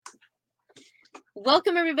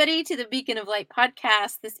Welcome, everybody, to the Beacon of Light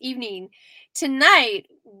podcast this evening. Tonight,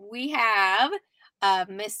 we have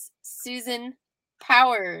Miss Susan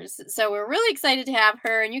Powers. So, we're really excited to have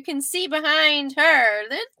her, and you can see behind her that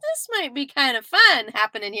this might be kind of fun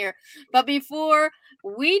happening here. But before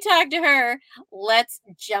we talk to her, let's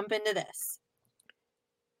jump into this.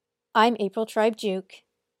 I'm April Tribe Juke.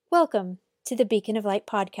 Welcome to the Beacon of Light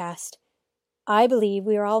podcast. I believe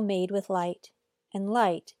we are all made with light, and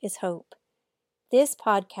light is hope. This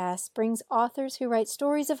podcast brings authors who write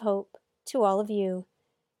stories of hope to all of you.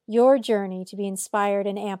 Your journey to be inspired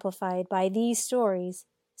and amplified by these stories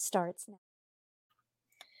starts now.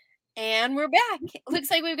 And we're back.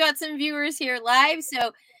 Looks like we've got some viewers here live.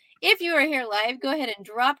 So if you are here live, go ahead and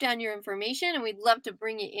drop down your information, and we'd love to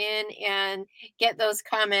bring you in and get those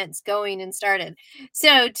comments going and started.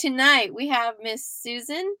 So tonight we have Miss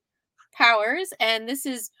Susan Powers, and this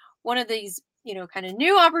is one of these kind of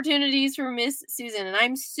new opportunities for Miss Susan, and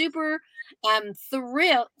I'm super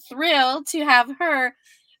thrilled to have her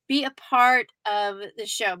be a part of the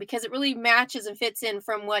show because it really matches and fits in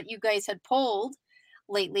from what you guys had polled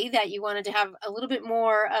lately, that you wanted to have a little bit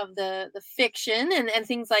more of the fiction and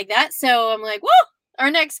things like that. So I'm like, whoa,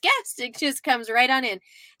 our next guest, it just comes right on in.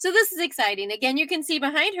 So this is exciting. Again, you can see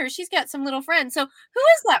behind her, she's got some little friends. So who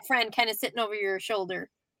is that friend kind of sitting over your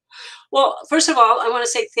shoulder? Well, first of all, I want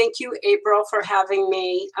to say thank you, April, for having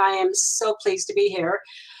me. I am so pleased to be here.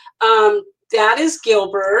 That is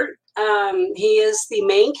Gilbert. He is the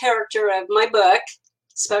main character of my book,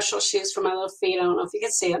 Special Shoes for My Little Feet. I don't know if you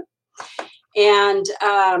can see him. And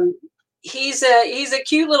he's a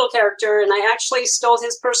cute little character, and I actually stole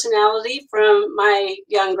his personality from my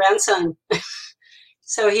young grandson.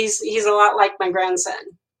 So he's a lot like my grandson,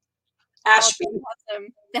 Ashby. Oh, awesome.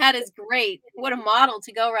 That is great. What a model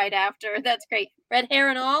to go right after. That's great. Red hair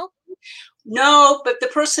and all? No, but the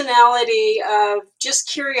personality of just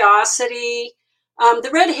curiosity. The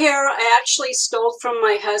red hair I actually stole from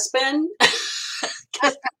my husband.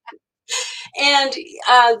 And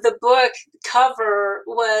the book cover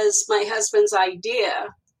was my husband's idea.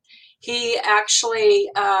 He actually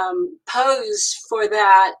posed for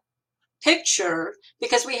that picture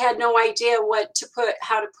because we had no idea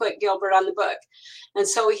how to put Gilbert on the book. And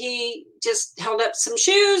so he just held up some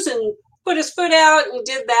shoes and put his foot out and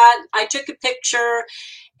did that. I took a picture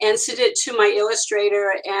and sent it to my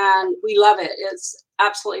illustrator, and we love it. It's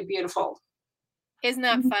absolutely beautiful. Isn't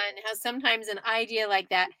that fun? How sometimes an idea like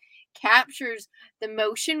that captures the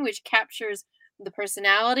motion, which captures the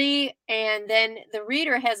personality, and then the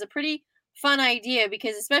reader has a pretty fun idea,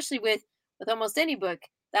 because especially with almost any book,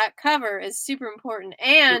 that cover is super important.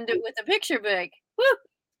 And with a picture book, whoo,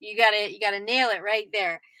 you gotta nail it right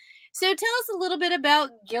there. So tell us a little bit about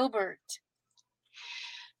Gilbert.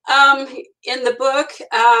 In the book,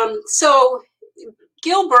 so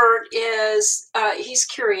Gilbert is he's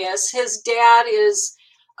curious. His dad is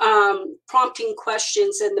prompting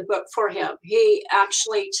questions in the book for him. He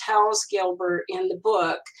actually tells Gilbert in the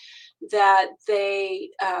book that they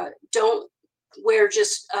don't wear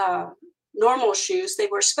just normal shoes, they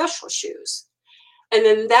wear special shoes. And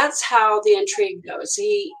then that's how the intrigue goes.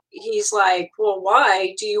 He's like, well,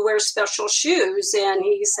 why do you wear special shoes? And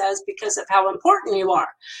he says, because of how important you are.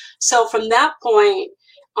 So from that point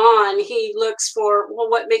on, he looks for, well,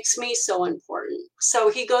 what makes me so important? So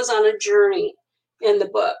he goes on a journey in the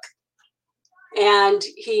book, and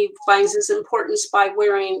he finds his importance by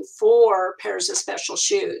wearing 4 pairs of special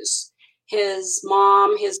shoes: his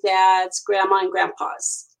mom, his dad's, grandma, and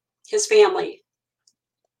grandpa's, his family.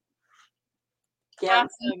 Yeah.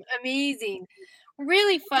 Awesome. Amazing.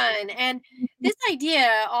 Really fun. And this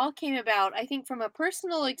idea all came about, I think, from a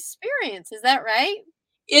personal experience. Is that right?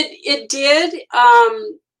 It did.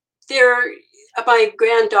 My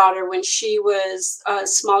granddaughter, when she was a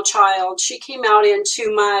small child, she came out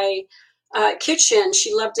into my kitchen.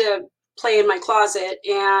 She loved to play in my closet,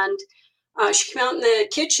 and she came out in the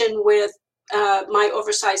kitchen with my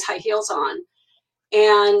oversized high heels on,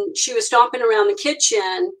 and she was stomping around the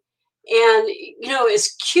kitchen. And,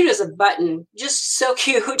 as cute as a button, just so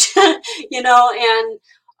cute, and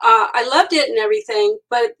I loved it and everything,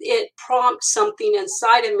 but it prompted something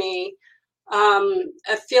inside of me,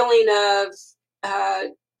 a feeling of,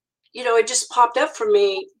 it just popped up for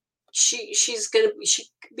me.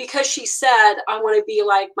 Because she said, I want to be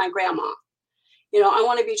like my grandma, I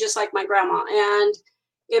want to be just like my grandma. And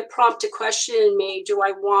it prompted a question in me, do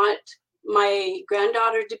I want my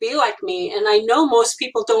granddaughter to be like me? And I know most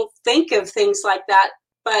people don't think of things like that,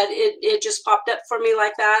 but it just popped up for me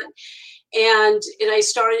like that. And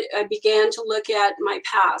I began to look at my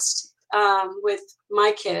past with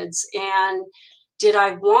my kids, and did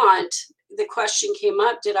I want the question came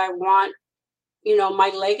up, did I want,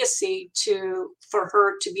 my legacy for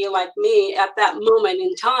her to be like me at that moment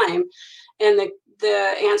in time? And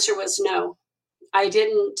the answer was no. I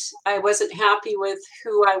wasn't happy with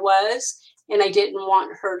who I was, and I didn't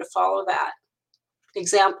want her to follow that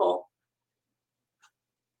example.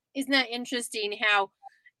 Isn't that interesting how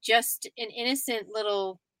just an innocent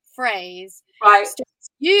little phrase Right. starts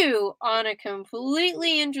you on a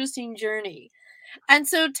completely interesting journey? And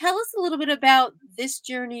so tell us a little bit about this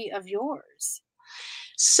journey of yours.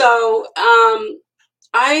 So let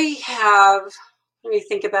me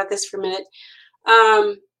think about this for a minute.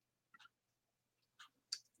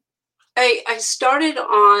 I started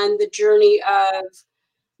on the journey of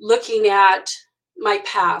looking at my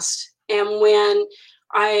past. And when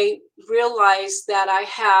I realized that I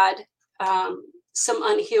had some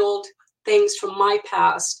unhealed things from my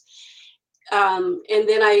past, and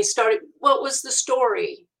then I started, what was the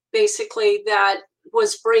story basically that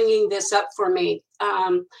was bringing this up for me?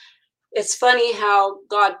 It's funny how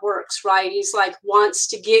God works, right? He's like wants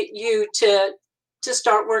to get you to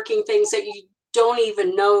start working things that you don't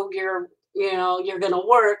even know you're going to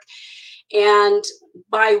work. And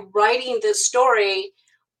by writing this story,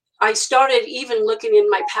 I started even looking in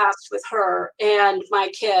my past with her and my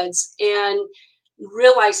kids and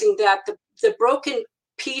realizing that the broken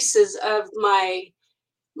pieces of my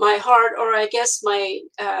heart, or I guess my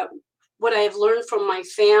what I have learned from my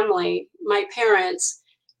family, my parents,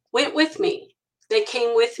 went with me. They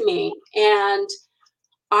came with me, and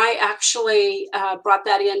I actually brought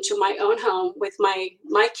that into my own home with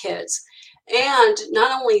my kids. And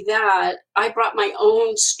not only that, I brought my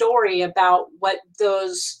own story about what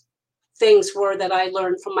those things were that I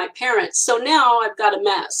learned from my parents. So now I've got a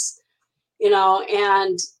mess,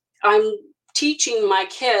 and I'm teaching my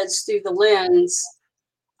kids through the lens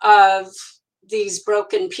of these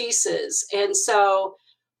broken pieces. And so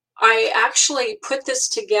I actually put this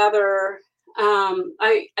together.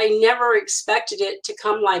 I never expected it to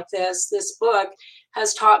come like this. This book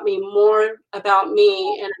has taught me more about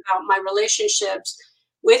me and about my relationships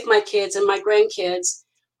with my kids and my grandkids.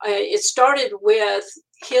 It started with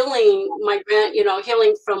healing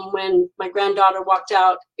healing from when my granddaughter walked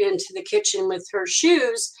out into the kitchen with her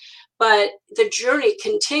shoes, but the journey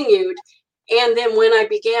continued. And then when I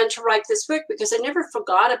began to write this book, because I never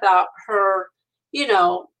forgot about her,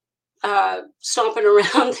 stomping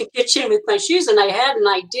around the kitchen with my shoes, and I had an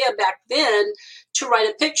idea back then to write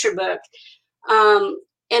a picture book, and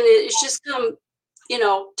it's just come,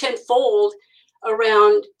 tenfold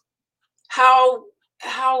around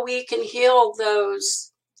how we can heal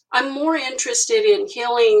those. I'm more interested in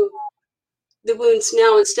healing the wounds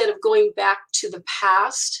now instead of going back to the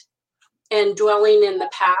past and dwelling in the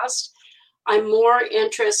past. I'm more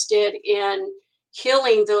interested in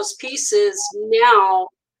healing those pieces now,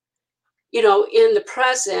 in the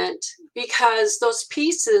present, because those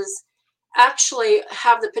pieces actually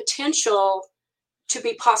have the potential to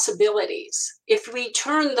be possibilities. If we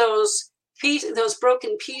turn those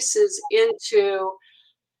broken pieces into,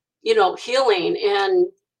 healing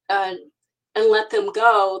and let them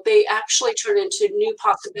go, they actually turn into new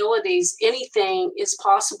possibilities. Anything is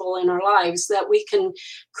possible in our lives that we can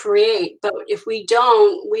create. But if we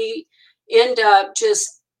don't, we end up just,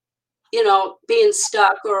 being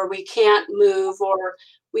stuck, or we can't move, or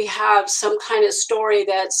we have some kind of story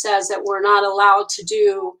that says that we're not allowed to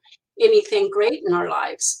do anything great in our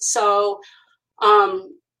lives. So,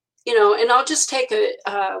 and I'll just take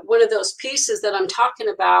one of those pieces that I'm talking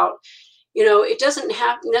about. It doesn't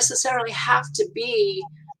necessarily have to be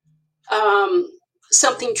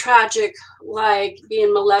something tragic like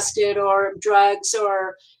being molested or drugs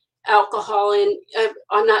or alcohol. And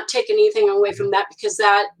I'm not taking anything away from that, because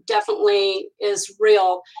that definitely is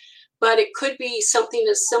real. But it could be something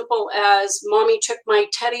as simple as mommy took my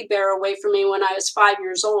teddy bear away from me when I was 5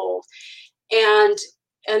 years old. And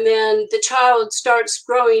then the child starts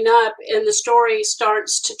growing up, and the story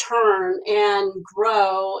starts to turn and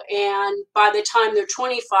grow. And by the time they're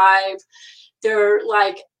 25, they're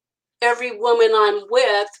like, every woman I'm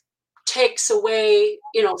with takes away,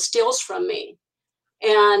 steals from me.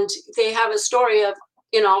 And they have a story of,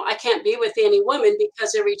 I can't be with any woman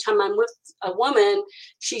because every time I'm with a woman,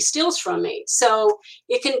 she steals from me. So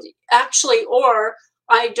it can actually, or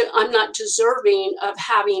I'm not deserving of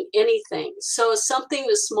having anything. So something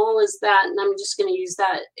as small as that, and I'm just going to use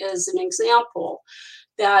that as an example,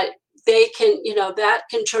 that they can, that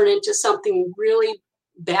can turn into something really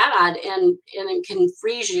bad, and it can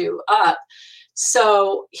freeze you up.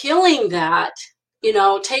 So healing that,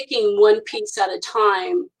 taking one piece at a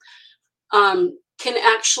time, can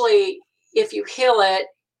actually, if you heal it,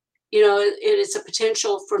 it is a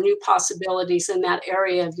potential for new possibilities in that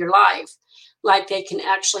area of your life. Like they can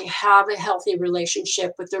actually have a healthy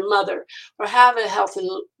relationship with their mother, or have a healthy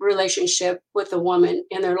relationship with a woman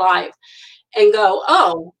in their life, and go,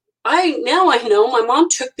 oh, I know my mom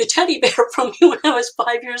took the teddy bear from me when I was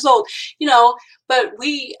 5 years old, but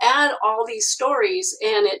we add all these stories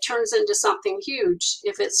and it turns into something huge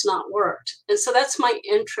if it's not worked. And so that's my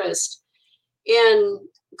interest in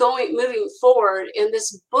moving forward in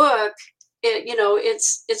this book.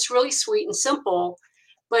 It's really sweet and simple,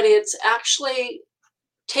 but it's actually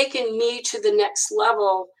taken me to the next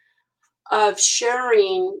level of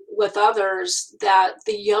sharing with others that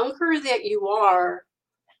the younger that you are,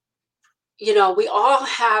 we all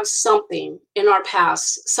have something in our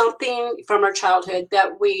past, something from our childhood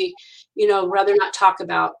that we, rather not talk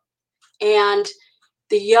about. And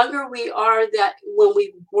the younger we are, that when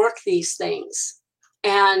we work these things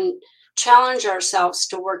and challenge ourselves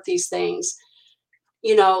to work these things,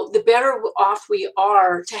 the better off we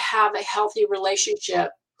are to have a healthy relationship.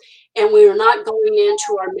 And we are not going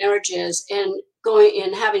into our marriages and going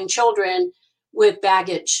and having children with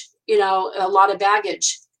baggage, a lot of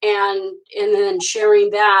baggage, and then sharing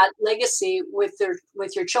that legacy with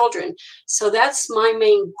your children. So that's my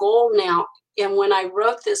main goal now. And when I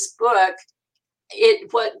wrote this book,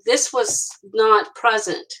 this was not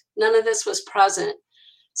present. None of this was present.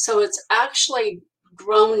 So it's actually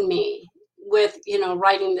grown me with,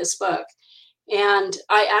 writing this book. And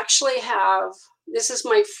I actually this is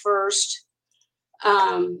my first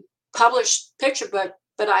published picture book,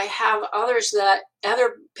 but I have other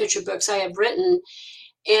picture books I have written.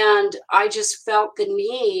 And I just felt the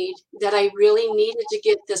need that I really needed to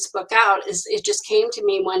get this book out. It just came to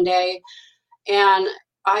me one day, and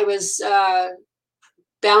I was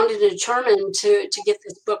bound and determined to get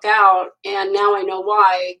this book out. And now I know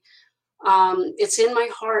why. It's in my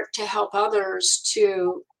heart to help others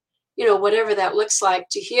to, whatever that looks like,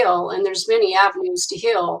 to heal. And there's many avenues to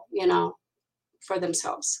heal, for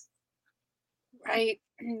themselves. Right.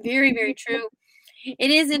 Very, very true.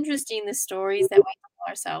 It is interesting, the stories that we tell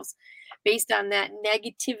ourselves based on that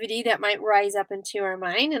negativity that might rise up into our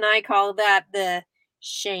mind. And I call that the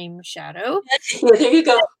shame shadow. There you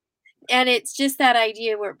go. And it's just that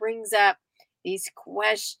idea where it brings up these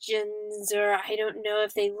questions, or I don't know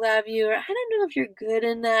if they love you, or I don't know if you're good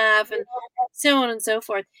enough, and so on and so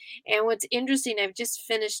forth. And what's interesting, I've just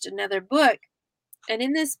finished another book, and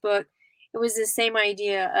in this book, it was the same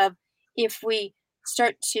idea of if we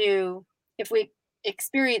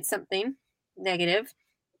experience something negative,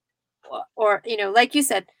 or like you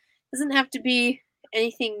said, it doesn't have to be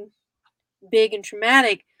anything big and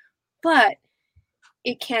traumatic, but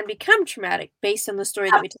it can become traumatic based on the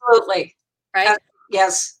story that we tell. Absolutely. Right?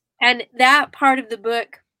 Yes. And that part of the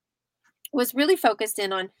book was really focused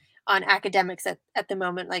in on academics at the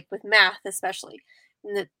moment, like with math especially.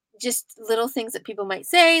 And just little things that people might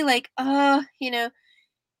say, like,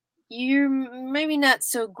 you're maybe not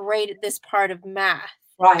so great at this part of math.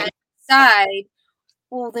 Right. And decide,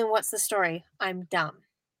 well, then what's the story? I'm dumb.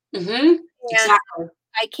 Mm-hmm. Exactly.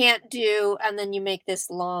 I can't do, and then you make this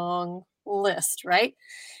long list, right?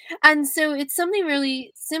 And so it's something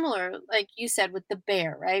really similar, like you said, with the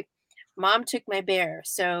bear, right? Mom took my bear,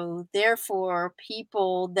 so therefore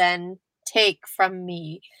people then take from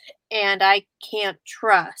me, and I can't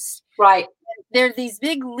trust. Right. There are these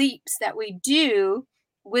big leaps that we do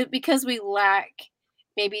because we lack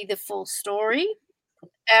maybe the full story,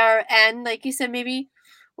 and like you said, maybe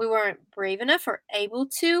we weren't brave enough or able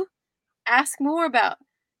to ask more about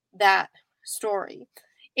that story.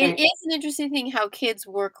 It is an interesting thing how kids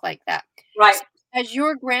work like that. Right. So as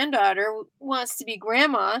your granddaughter wants to be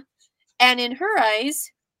grandma, and in her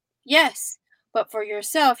eyes, yes, but for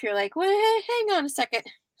yourself, you're like, well, hang on a second.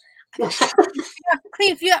 You have to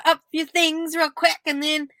clean up a few things real quick, and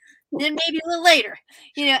then maybe a little later,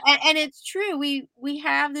 and it's true. We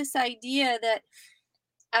have this idea that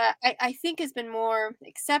I think has been more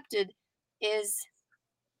accepted is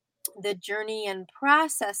the journey and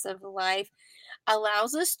process of life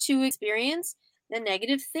allows us to experience the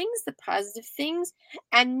negative things, the positive things,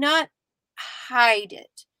 and not hide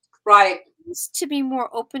it. Right. To be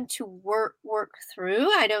more open to work through.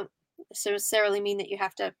 I don't necessarily mean that you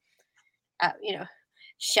have to,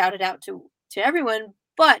 shout it out to everyone,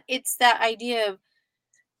 but it's that idea of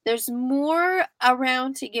there's more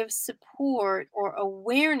around to give support or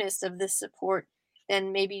awareness of this support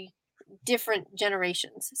than maybe different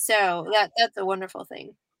generations. So that's a wonderful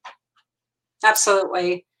thing.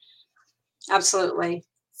 Absolutely. Absolutely.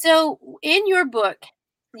 So in your book,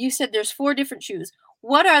 you said there's 4 different shoes.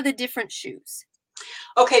 What are the different shoes?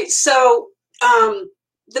 Okay, so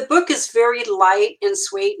the book is very light and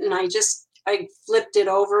sweet, and I flipped it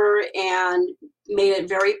over and made it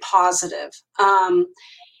very positive.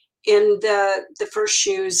 In the first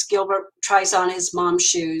shoes, Gilbert tries on his mom's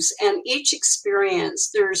shoes, and each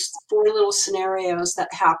experience, there's 4 little scenarios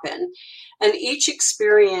that happen, and each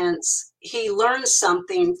experience, he learns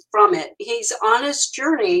something from it. He's on his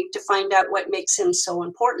journey to find out what makes him so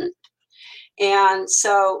important. And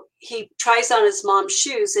so he tries on his mom's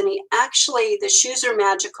shoes, and the shoes are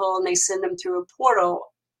magical, and they send him through a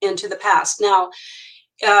portal into the past. Now,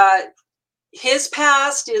 his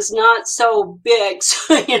past is not so big,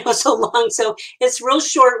 so, so long. So it's real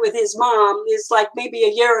short with his mom. It's like maybe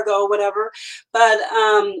a year ago, whatever. But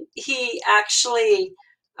he actually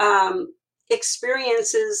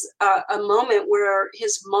experiences a moment where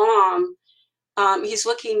his mom, he's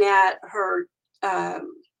looking at her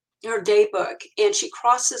day book, and she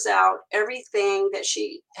crosses out everything that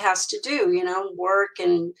she has to do, work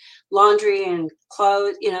and laundry and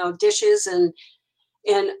clothes, dishes and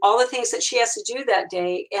all the things that she has to do that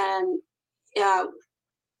day. And,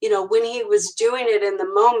 when he was doing it in the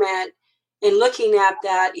moment and looking at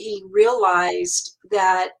that, he realized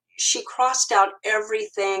that she crossed out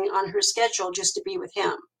everything on her schedule just to be with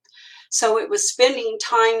him. So it was spending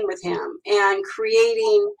time with him and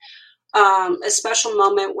creating a special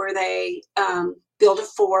moment where they build a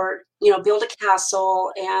fort, build a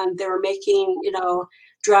castle, and they were making,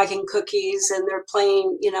 dragon cookies, and they're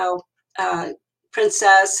playing,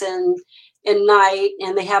 princess and knight,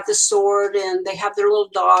 and they have the sword, and they have their little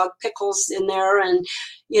dog Pickles in there, and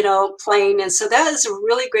playing. And so that is a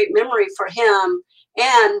really great memory for him.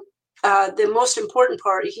 And the most important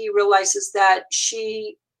part, he realizes that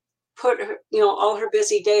she put her, all her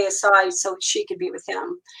busy day aside so she could be with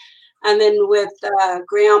him. And then with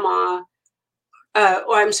grandpa,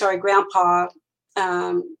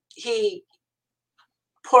 he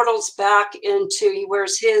portals back into, he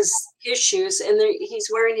wears his shoes, and he's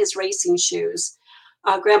wearing his racing shoes,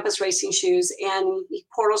 Grandpa's racing shoes, and he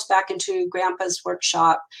portals back into Grandpa's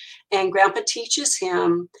workshop, and Grandpa teaches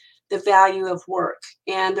him the value of work,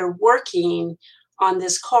 and they're working on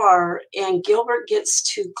this car, and Gilbert gets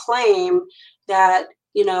to claim that,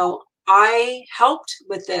 I helped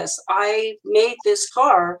with this. I made this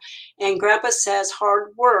car. And Grandpa says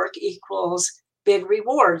hard work equals big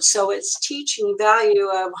reward. So it's teaching value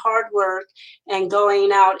of hard work and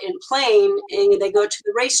going out and playing. And they go to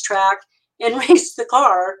the racetrack and race the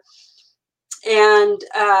car. And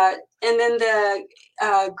then the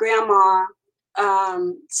grandma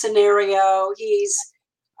scenario, he's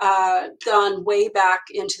gone way back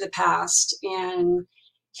into the past, and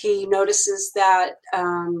he notices that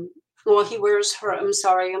he wears her, let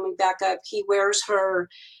me back up. He wears her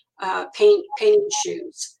painting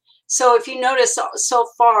shoes. So if you notice so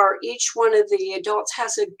far, each one of the adults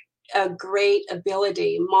has a great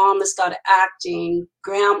ability. Mom has got acting,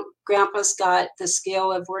 Grandpa's got the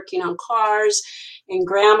skill of working on cars, and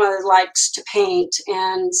Grandma likes to paint.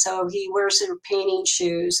 And so he wears her painting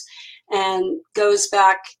shoes and goes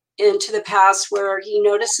back into the past where he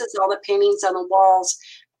notices all the paintings on the walls,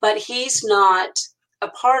 but he's not a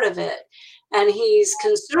part of it. And he's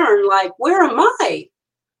concerned, like, where am I?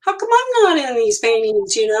 How come I'm not in these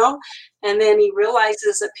paintings, And then he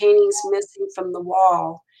realizes a painting's missing from the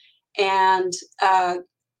wall. And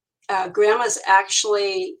Grandma's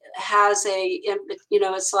actually has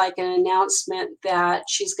it's like an announcement that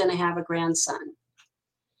she's going to have a grandson.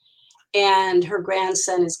 And her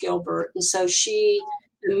grandson is Gilbert. And so she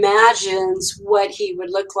imagines what he would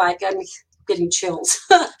look like. I'm getting chills.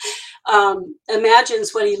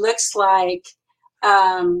 Imagines what he looks like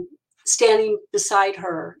standing beside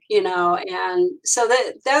her, and so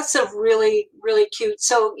that's a really, really cute.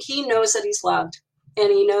 So he knows that he's loved,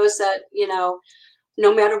 and he knows that,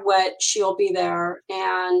 no matter what, she'll be there.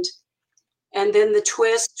 And then the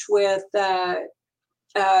twist with Dad,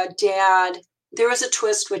 there was a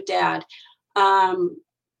twist with Dad.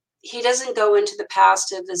 He doesn't go into the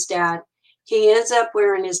past of his dad. He ends up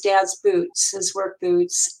wearing his dad's boots, his work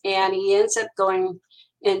boots, and he ends up going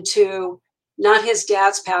into not his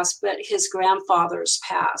dad's past, but his grandfather's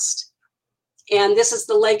past. And this is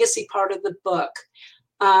the legacy part of the book.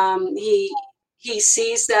 He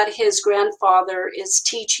sees that his grandfather is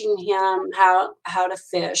teaching him how to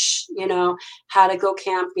fish, how to go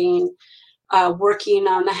camping, working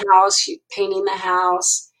on the house, painting the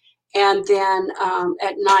house, and then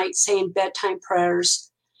at night saying bedtime prayers.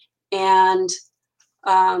 And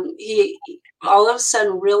he all of a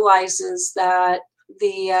sudden realizes that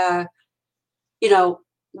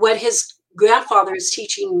what his grandfather is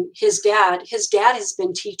teaching his dad has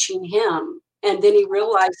been teaching him and then he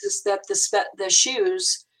realizes that the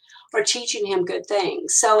shoes are teaching him good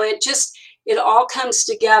things. So it all comes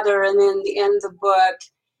together, and then the end of the book,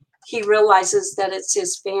 he realizes that it's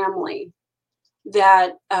his family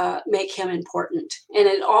that make him important, and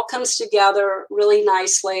it all comes together really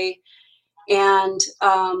nicely. And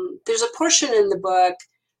there's a portion in the book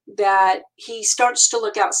that he starts to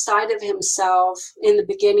look outside of himself in the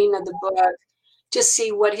beginning of the book to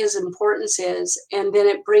see what his importance is, and then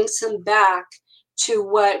it brings him back to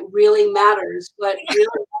what really matters, what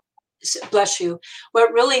really, bless you,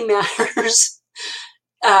 what really matters,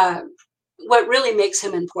 what really makes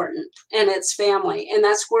him important, and it's family. And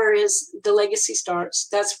that's where the legacy starts.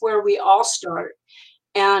 That's where we all start,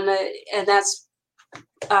 and that's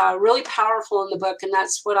really powerful in the book, and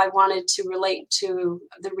that's what I wanted to relate to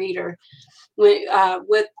the reader.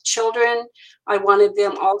 With children, I wanted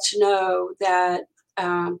them all to know that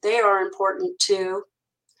they are important too,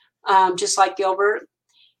 just like Gilbert.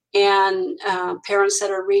 And parents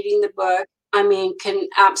that are reading the book, I mean, can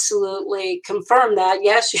absolutely confirm that.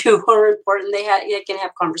 Yes, you are important. They can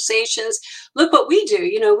have conversations. Look what we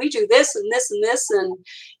do. We do this and this and this, and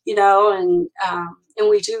and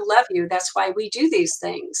we do love you. That's why we do these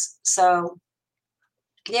things. So,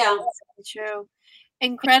 yeah, that's true.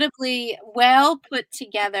 Incredibly well put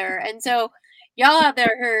together. And so, y'all out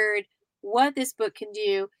there heard what this book can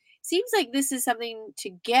do. Seems like this is something to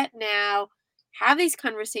get now. Have these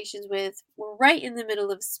conversations with. We're right in the middle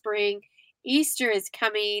of spring. Easter is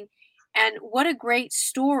coming, and what a great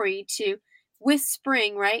story to, with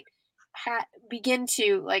spring, right? Begin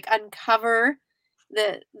to like uncover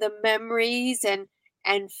the memories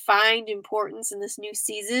and find importance in this new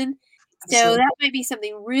season. So that might be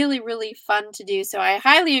something really, really fun to do. So I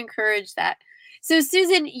highly encourage that. So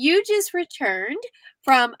Susan, you just returned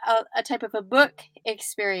from a type of a book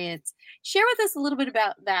experience. Share with us a little bit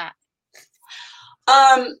about that.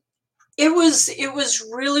 It was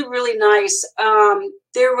really, really nice.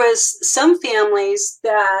 There was some families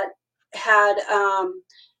that had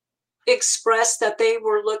expressed that they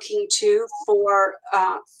were looking for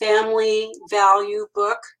a family value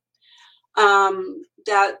book.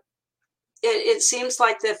 That it seems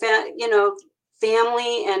like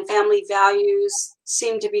family and family values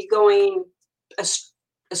seem to be going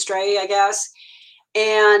astray, I guess.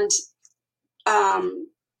 And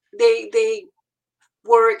they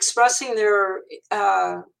were expressing their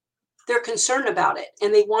concern about it,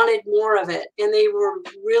 and they wanted more of it, and they were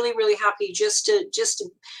really, really happy just to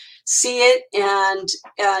see it, and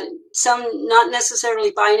some not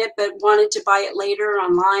necessarily buying it, but wanted to buy it later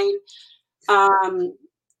online.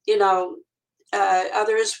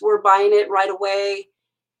 Others were buying it right away,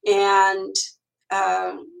 and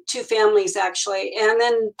two families actually, and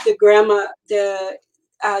then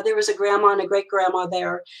there was a grandma and a great grandma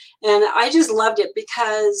there, and I just loved it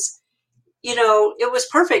because it was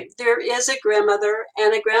perfect. There is a grandmother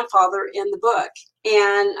and a grandfather in the book,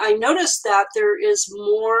 and I noticed that there is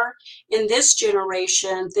more in this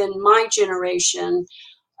generation than my generation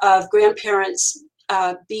of grandparents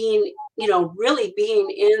being really being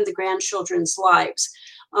in the grandchildren's lives.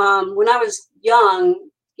 When I was young,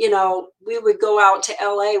 we would go out to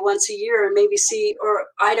LA once a year and maybe or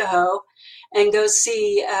Idaho, and go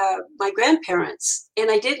see my grandparents.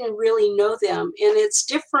 And I didn't really know them. And it's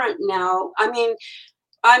different now. I mean,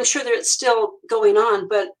 I'm sure that it's still going on,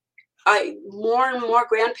 but more and more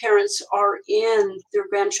grandparents are in their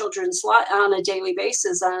grandchildren's on a daily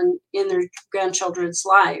basis in their grandchildren's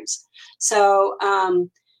lives. So,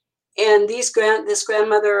 and this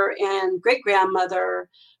grandmother and great grandmother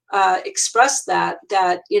expressed that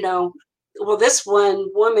well, this one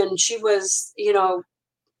woman, she was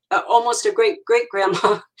almost a great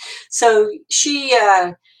grandma, so she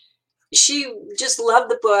just loved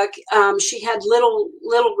the book. She had little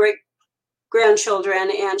great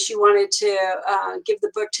grandchildren, and she wanted to give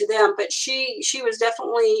the book to them, but she was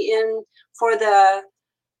definitely in for the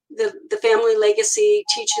family legacy,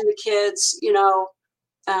 teaching the kids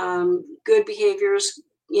good behaviors,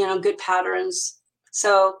 good patterns.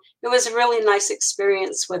 So it was a really nice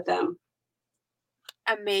experience with them.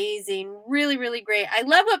 Amazing. Really, really great. I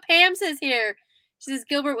love what Pam says here. She says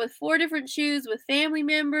Gilbert with 4 different shoes with family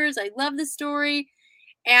members. I love the story.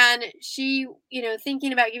 And she,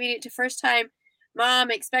 thinking about giving it to first time mom,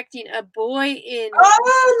 expecting a boy in.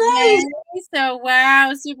 Oh, nice. So,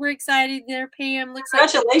 wow, super excited there, Pam. Looks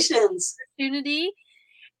congratulations. Like opportunity.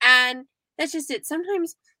 And that's just it.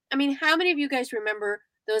 Sometimes, I mean, how many of you guys remember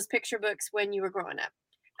those picture books when you were growing up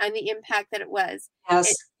and the impact that it was? Yes.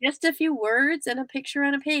 It's just a few words and a picture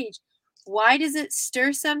on a page. Why does it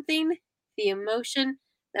stir something? The emotion,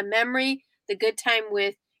 the memory, the good time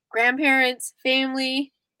with grandparents,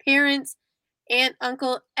 family, parents, aunt,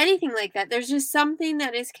 uncle, anything like that. There's just something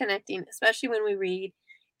that is connecting, especially when we read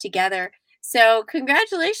together. So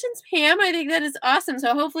congratulations, Pam. I think that is awesome.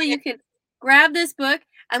 So hopefully you can grab this book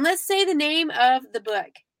and let's say the name of the book.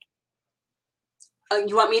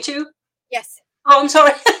 You want me to? Yes. Oh, I'm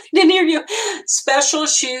sorry. I didn't hear you. Special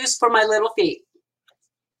Shoes for My Little Feet.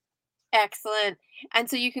 Excellent. And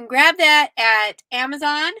so you can grab that at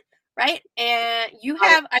Amazon, right? And you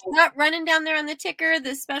have, I'm not running down there on the ticker,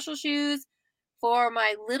 the Special Shoes for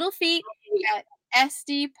My Little Feet at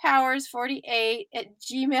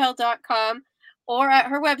sdpowers48@gmail.com or at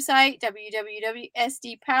her website,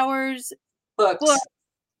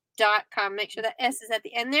 www.sdpowersbooks.com. Make sure that S is at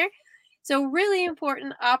the end there. So really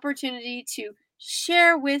important opportunity to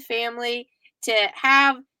share with family, to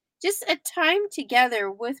have just a time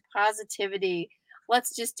together with positivity.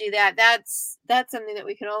 Let's just do that. That's something that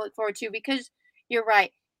we can all look forward to, because you're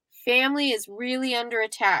right. Family is really under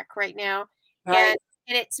attack right now. Right.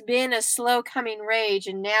 And it's been a slow coming rage,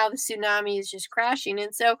 and now the tsunami is just crashing.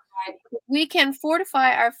 And so we can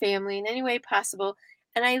fortify our family in any way possible.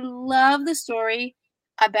 And I love the story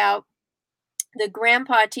about the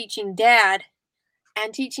grandpa teaching dad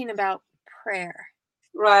and teaching about prayer.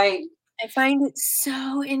 Right. I find it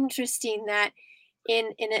so interesting that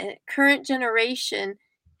in a current generation,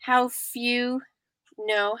 how few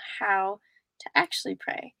know how to actually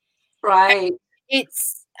pray. Right.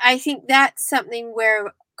 I think that's something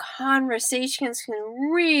where conversations can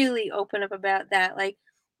really open up about that. Like,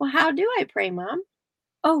 well, how do I pray, Mom?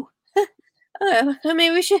 Oh,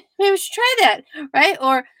 maybe we should try that, right?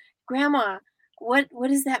 Or Grandma, what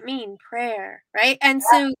does that mean, prayer, right? And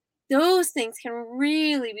so those things can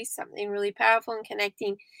really be something really powerful and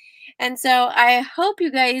connecting. And so I hope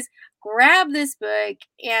you guys grab this book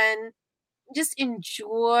and just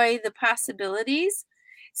enjoy the possibilities.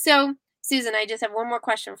 So, Susan, I just have one more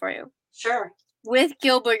question for you. Sure. With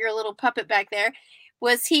Gilbert, your little puppet back there,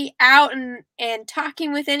 was he out and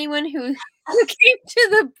talking with anyone who came to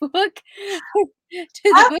the book?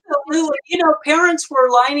 Absolutely. You know, parents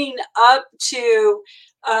were lining up to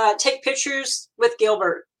take pictures with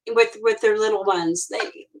Gilbert, with their little ones.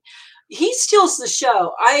 He steals the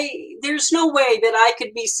show. There's no way that I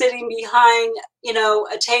could be sitting behind,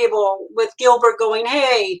 a table with Gilbert going,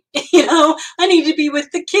 hey, I need to be with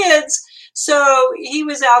the kids. So he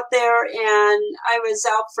was out there and I was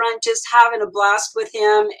out front just having a blast with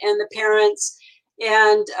him and the parents,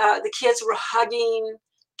 and the kids were hugging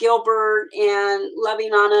Gilbert and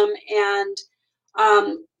loving on him.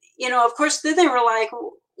 And, of course, then they were like,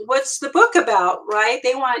 what's the book about, right?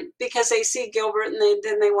 Because they see Gilbert and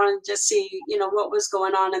then they want to just see, what was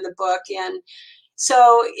going on in the book. And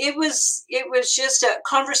so it was just a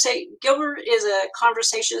conversation. Gilbert is a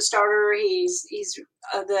conversation starter. He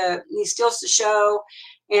steals the show.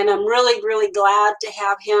 And I'm really, really glad to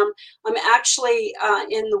have him. I'm actually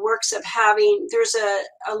in the works of there's a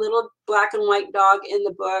little black and white dog in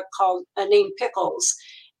the book named Pickles.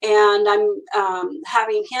 And I'm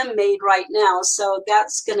having him made right now. So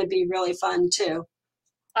that's going to be really fun too.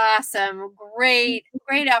 Awesome. Great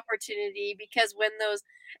opportunity, because when those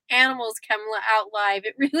animals come out live,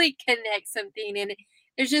 it really connects something. And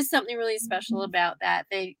there's just something really special about that.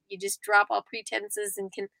 You just drop all pretenses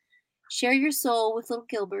and can share your soul with little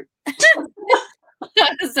Gilbert.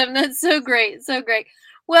 Awesome. That's so great. So great.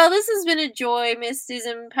 Well, this has been a joy, Miss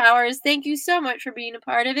Susan Powers. Thank you so much for being a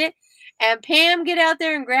part of it. And Pam, get out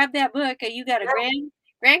there and grab that book. You got a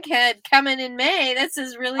grandkid coming in May. This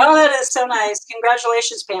is really that is so nice.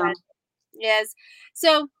 Congratulations, Pam. Yes.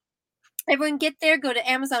 So everyone get there, go to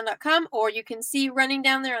Amazon.com, or you can see running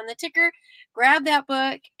down there on the ticker. Grab that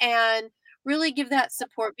book and really give that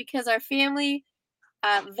support, because our family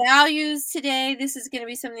values today. This is going to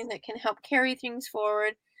be something that can help carry things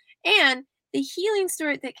forward. And the healing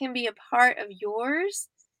story that can be a part of yours,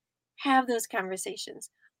 have those conversations,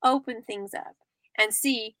 open things up, and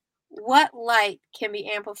see what light can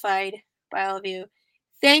be amplified by all of you.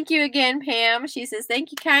 Thank you again, Pam. She says,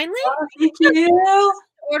 thank you kindly. Oh, thank you.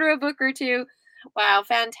 Order a book or two. Wow,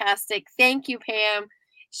 fantastic. Thank you, Pam.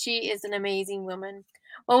 She is an amazing woman.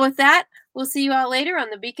 Well, with that, we'll see you all later on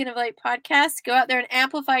the Beacon of Light podcast. Go out there and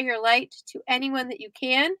amplify your light to anyone that you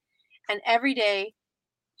can. And every day,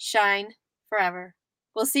 shine forever.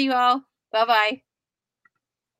 We'll see you all. Bye-bye.